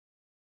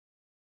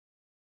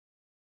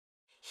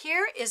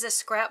Here is a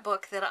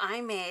scrapbook that I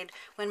made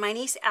when my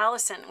niece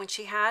Allison, when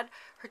she had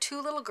her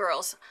two little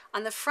girls.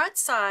 On the front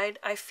side,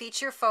 I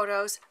feature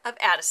photos of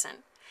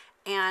Addison.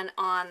 And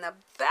on the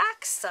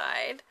back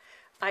side,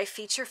 I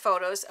feature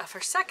photos of her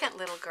second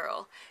little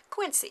girl,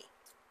 Quincy.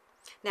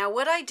 Now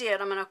what I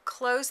did, I'm going to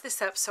close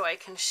this up so I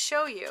can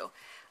show you.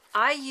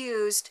 I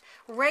used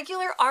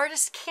regular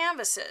artist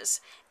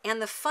canvases,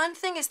 and the fun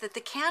thing is that the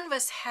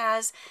canvas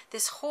has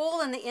this hole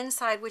in the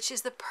inside, which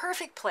is the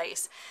perfect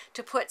place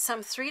to put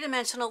some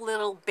three-dimensional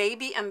little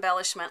baby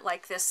embellishment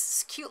like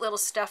this cute little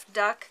stuffed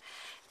duck.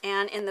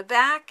 And in the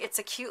back, it's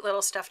a cute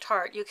little stuffed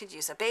heart. You could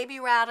use a baby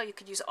rattle, you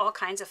could use all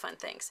kinds of fun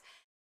things.